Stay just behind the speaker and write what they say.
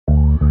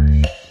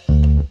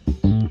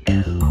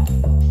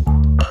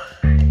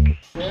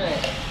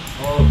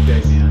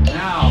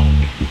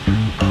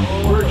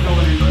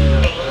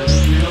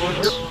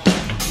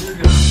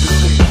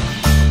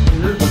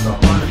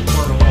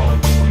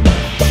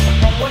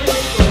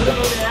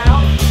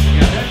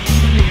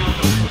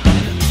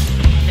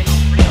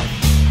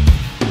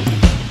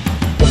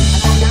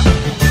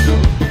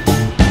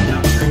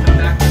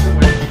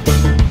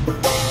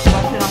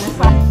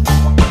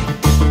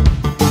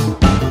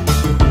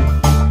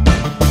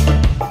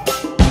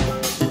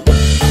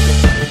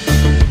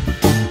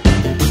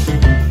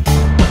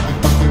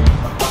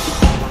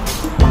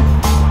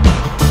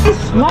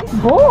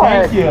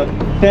Thank you.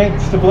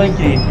 Thanks to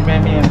Blinky. You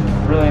made me a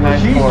really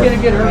nice board. She's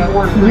gonna get her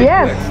board pretty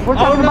Yes, quick. we're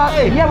talking about.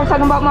 nice. Yeah, we're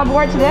talking about my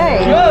board today.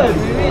 Good.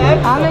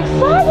 I'm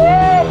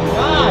excited.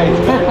 Nice.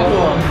 Very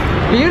cool.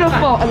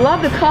 Beautiful. I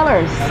love the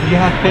colors.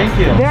 Yeah, thank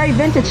you. Very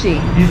vintagey.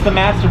 He's the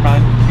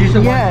mastermind. He's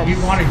the Yes. one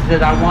he wanted,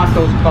 that I want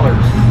those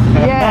colors.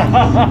 Yes.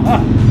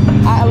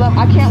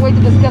 I can't wait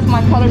to discuss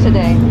my color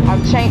today.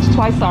 I've changed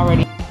twice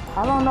already.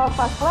 I don't know if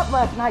I slept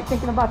last night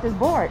thinking about this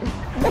board.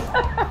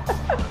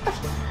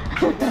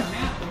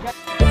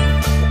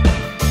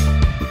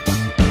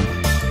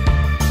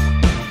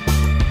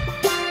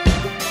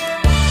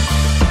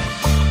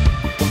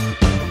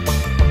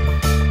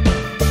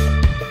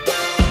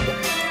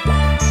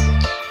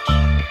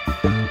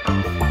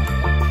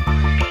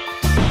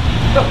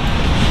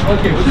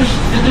 Okay, well this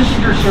is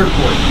your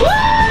surfboard.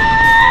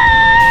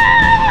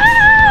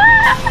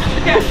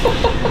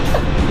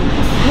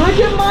 Look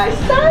at my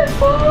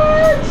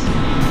surfboard!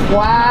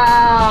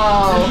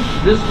 Wow!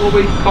 This is what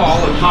we call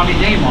a Tommy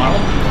Day model.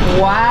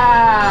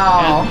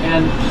 Wow!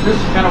 And this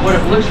is kind of what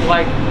it looks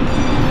like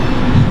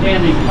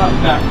standing up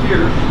back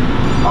here.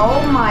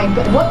 Oh my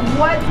god!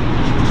 What?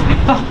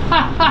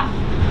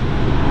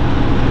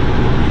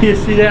 You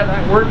see that?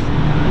 That works?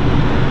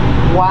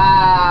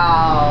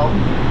 Wow!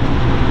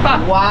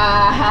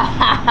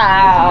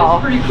 Wow!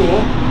 It's pretty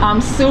cool.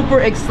 I'm super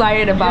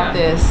excited about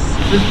this.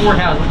 This board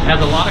has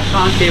a lot of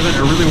concave and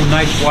a really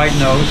nice wide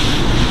nose.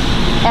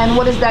 And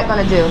what is that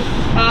going to do?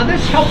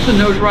 This helps the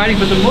nose riding,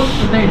 but the most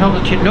of the thing that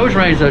helps the nose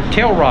riding is a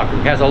tail rocker.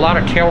 It has a lot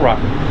of tail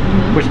rocker,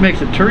 which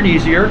makes it turn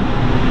easier,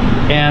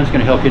 and it's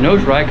going to help your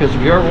nose ride. Because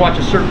if you ever watch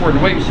a surfboard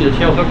in the wave, you see the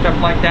tail hooked up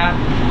like that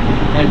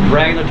and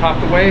dragging the top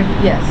of the wave.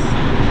 Yes.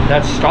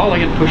 That's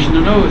stalling and pushing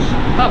the nose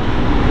up.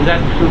 Because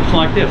that hooks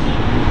like this,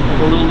 like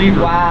a little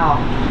lever. Wow.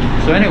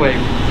 So anyway,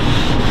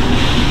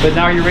 but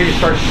now you're ready to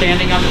start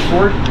sanding on this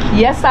board?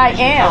 Yes, I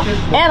am.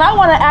 And I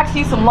want to ask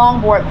you some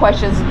longboard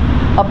questions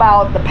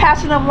about the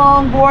passion of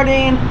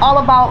longboarding, all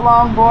about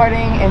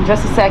longboarding in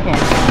just a second.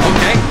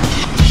 Okay.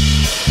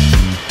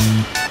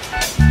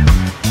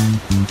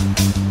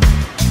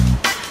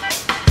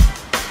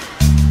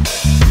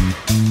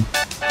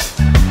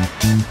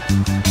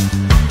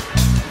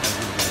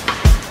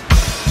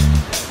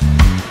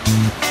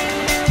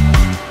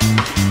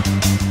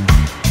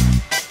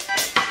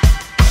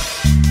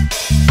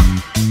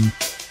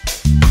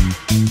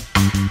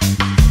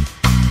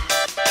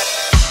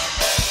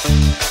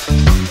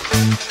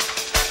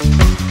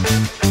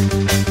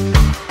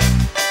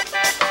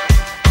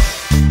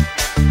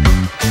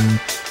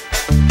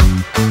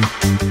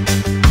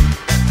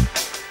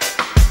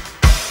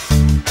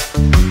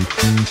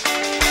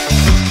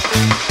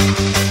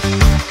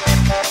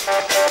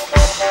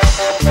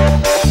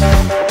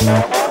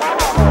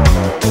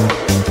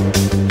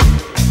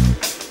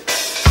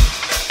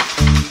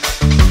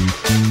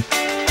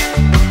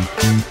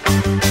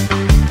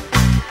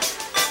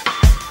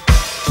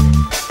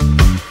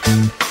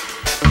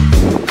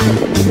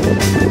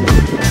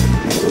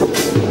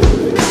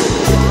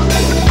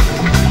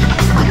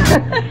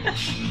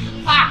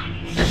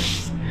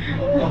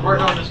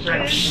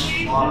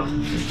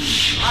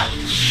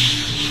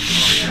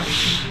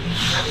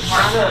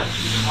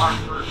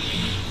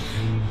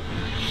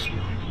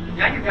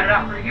 Yeah, you got it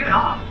out pretty good,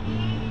 huh?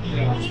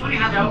 Yeah. It's funny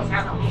how they always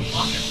have that little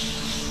bucket.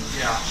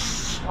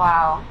 Yeah.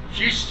 Wow.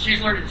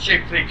 She's learning to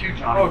shape clay too,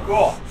 Johnny. Oh,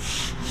 cool.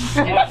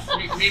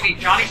 Maybe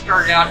Johnny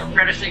started out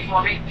apprenticing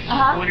for me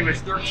when he was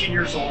 13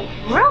 years old.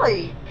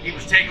 Really? He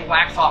was taking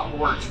wax off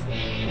boards.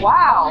 Wow.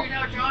 How old are you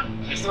now,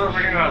 John? I started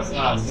when I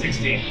was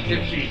 16.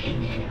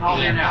 15. How old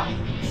are you now?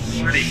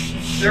 30.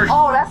 30.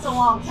 Oh, that's a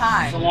long It's a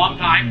time. long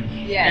time.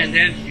 Yes. And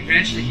then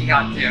eventually he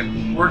got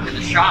to work in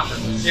the shop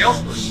as a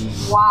salesperson.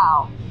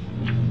 Wow.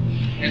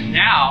 And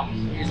now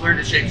he's learned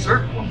to shape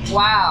surfboards.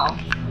 Wow.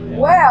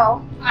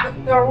 Well,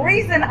 the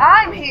reason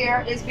I'm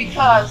here is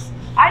because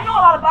I know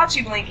a lot about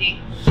you,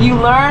 Blinky. You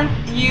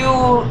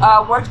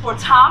worked for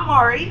Tom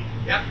Murray.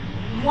 Yep.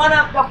 One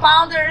of the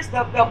founders,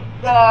 the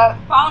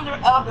founder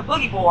of the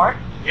Boogie Board.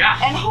 Yeah.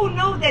 And who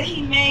knew that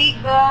he made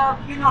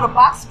the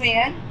box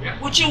fan,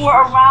 which you were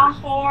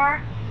around for,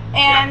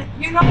 and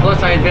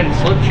Plus, I invented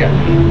slip check.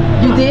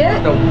 You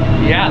did?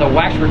 The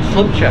Waxford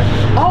slip check.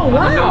 Oh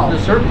wow! The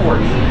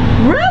surfboards.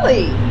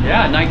 Really?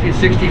 Yeah,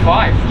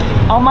 1965.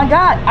 Oh my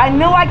God! I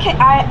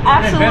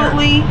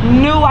absolutely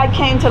knew I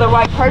came to the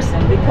right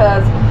person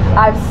because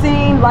I've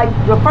seen, like,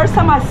 the first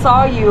time I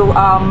saw you,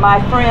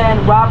 my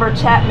friend Robert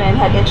Chapman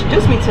had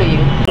introduced me to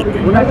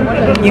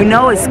you. You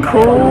know it's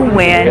cool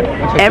when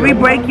every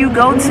break you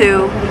go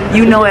to,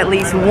 you know at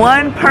least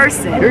one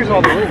person. Here's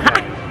all the little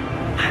guys.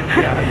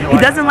 He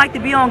doesn't like to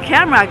be on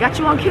camera. I got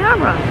you on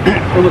camera.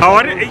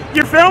 Oh,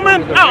 you're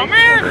filming? Oh,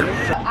 man!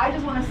 I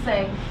just want to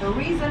say, the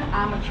reason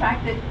I'm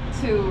attracted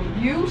to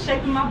you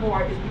shaping my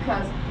board is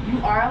because you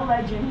are a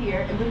legend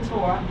here in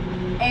Ventura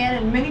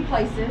and in many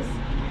places.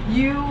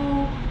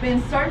 You've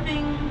been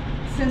surfing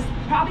since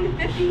probably the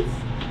 50s,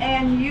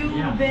 and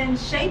you've been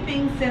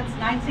shaping since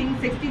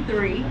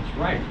 1963. That's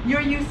right.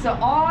 You're used to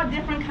all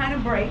different kind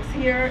of breaks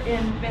here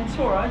in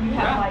Ventura. You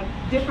have like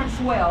different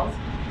swells.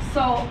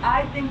 So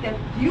I think that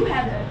you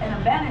have an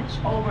advantage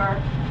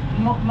over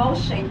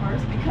most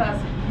shapers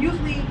because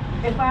usually,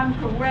 if I'm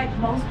correct,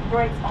 most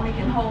brakes only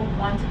can hold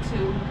 1 to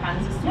 2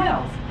 kinds of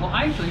swells. Well,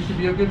 I actually used to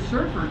be a good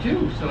surfer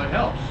too, so it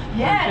helps.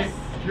 Yes.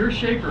 If you're a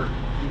shaper,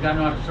 you gotta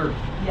know how to surf.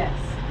 Yes.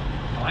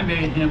 I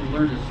made him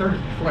learn to surf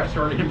before I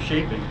started him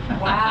shaping.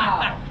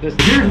 Wow.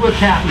 Here's what's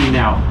happening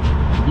now.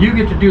 You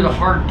get to do the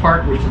hard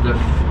part, which is the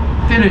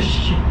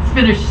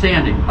finish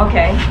sanding.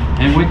 Okay.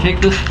 And we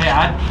take this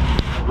pad,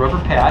 rubber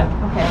pad.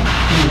 Okay.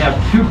 We have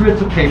 2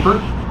 grits of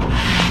paper.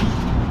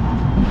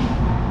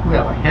 We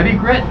have a heavy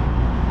grit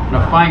and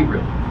a fine grit.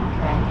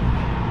 Okay.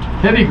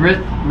 Heavy grit,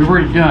 we've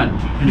already done.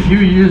 And if you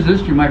use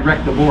this, you might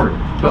wreck the board.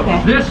 But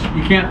Okay. this,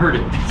 you can't hurt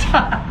it.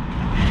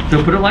 So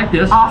put it like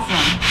this. Awesome.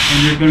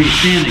 And you're going to be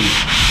sanding it.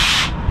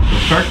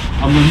 So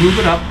I'm going to move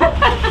it up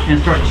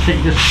and start to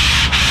sand this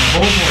the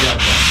whole board up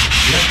there.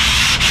 Yep.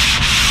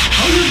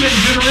 Oh, you're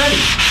getting good already.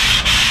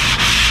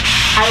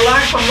 I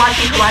learned from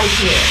watching Karate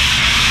Kid.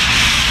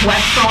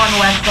 Wax on,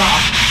 wax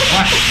off.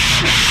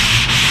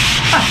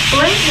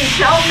 Blinky,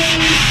 tell me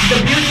the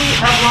beauty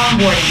of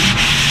longboarding.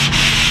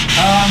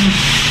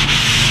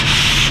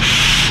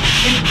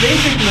 It's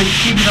basically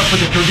keeping up with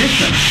the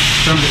tradition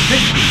from the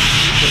 60s.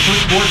 The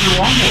first boards were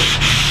longboards.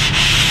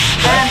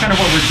 That's kind of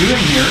what we're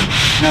doing here.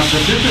 Now,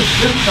 but this is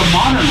a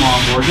modern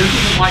longboard. This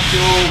isn't like the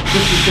old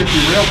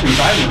 50-50 rail things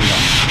I learned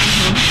on.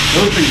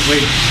 Those things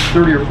weighed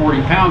 30 or 40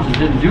 pounds and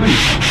didn't do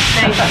anything.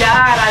 Thank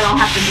God I don't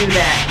have to do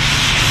that.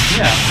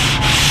 Yeah.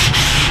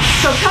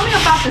 So tell me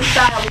about the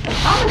style, because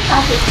I'm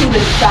attracted to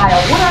this style.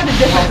 What are the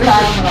different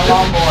styles on a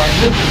longboard?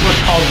 This is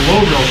what's called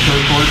low rail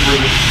surfboard,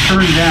 where it's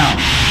turned down.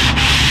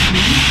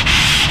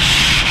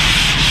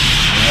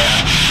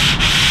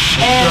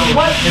 And So,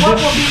 what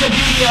will be the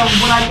beauty of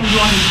what I can do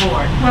on this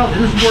board? Well,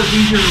 this board's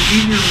easier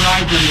to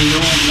ride than the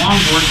old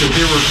longboard because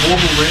they were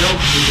oval rails,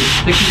 which is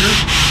stickier.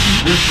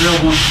 This rail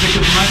won't stick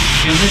as much,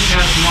 and this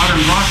has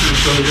modern rockers,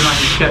 so you're not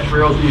going to catch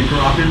rails when you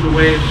drop into the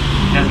wave,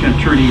 and it's going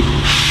to turn easy.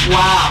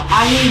 Wow,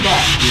 I need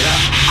that. Yeah.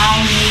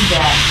 I need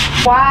that.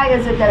 Why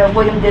is it that a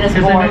William Dennis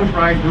Because they board? nose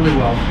ride really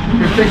well.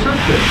 Because they surf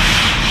good.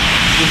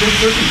 They're good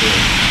surfing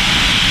boards.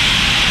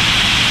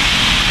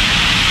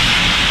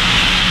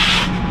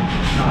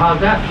 Now, how's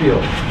that feel?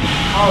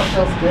 Oh, it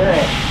feels good.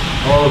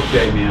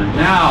 Okay, man.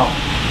 Now,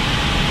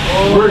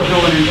 we're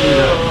going into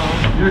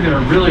you're going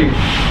to really,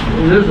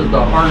 this is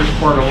the hardest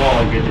part of all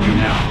I get to do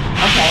now.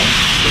 Okay.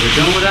 So we're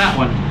done with that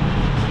one.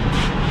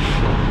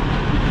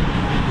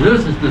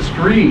 This is the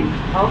screen.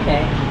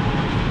 Okay.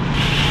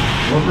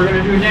 What we're going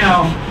to do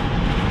now,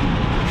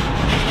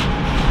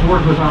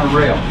 board goes on a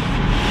rail.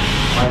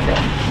 Like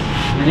that.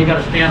 Then you got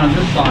to stand on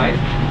this side,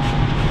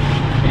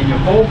 and you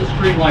hold the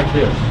screen like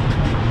this.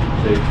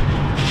 See?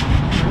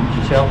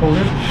 See how I hold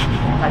it?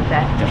 Like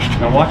that. Yeah.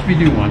 Now watch me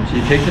do one. So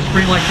you take the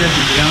screen like this,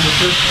 you go down to the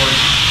surfboard.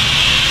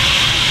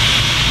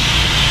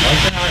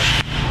 Like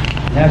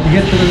that. And as you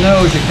get to the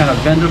nose, you kind of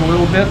bend it a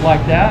little bit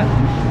like that.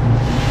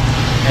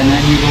 And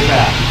then you go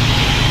back.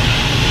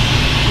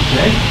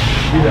 Okay?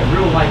 Do that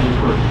real lightly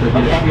first, so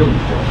get a feeling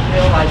for it.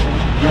 Real lightly.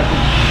 Yeah.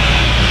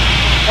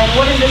 And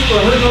what is this for?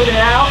 We're moving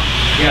it out?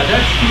 Yeah,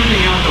 that's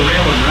smoothing out the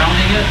rail and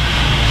rounding it.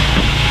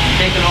 And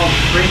taking all the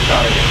straights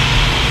out of it.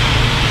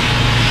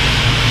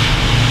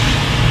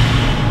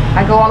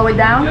 I go all the way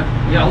down? Yep.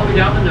 Yeah, all the way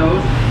down the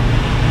nose.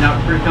 Now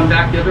we're going to come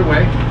back the other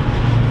way.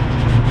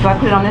 Do I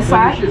put it on this Well,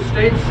 side? you should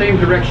stay the same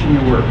direction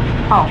you were.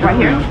 Oh, Turn right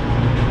here? around.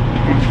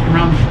 Come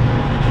around.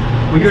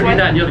 Well, you're going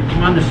to do way? that and the other,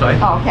 come on this side.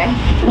 Oh, okay.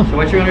 So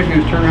what you're going to do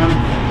is turn around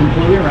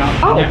completely around.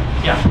 Oh.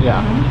 Yeah.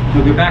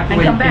 You'll go back the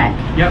And way come you came. back.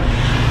 Yep.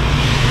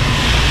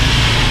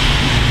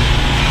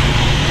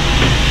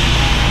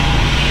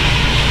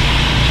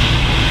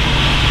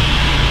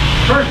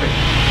 Perfect.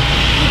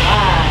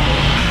 Wow.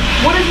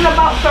 What is it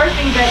about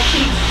surfing that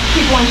keeps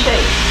people in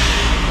shape?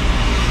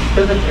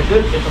 Because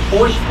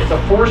it's a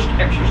forced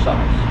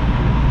exercise.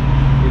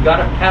 You got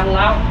to paddle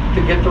out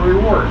to get the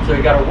reward, so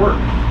you got to work.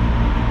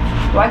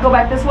 Do I go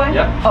back this way?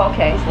 Yep. Oh,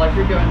 okay. Just like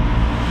you're doing.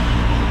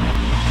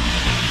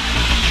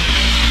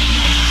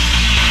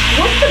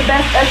 What's the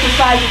best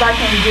exercises I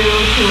can do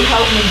to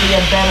help me be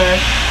a better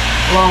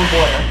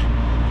longboarder?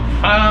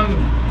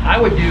 I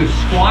would do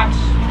squats,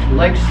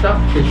 leg stuff,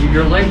 because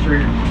your legs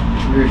are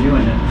you're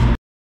doing it.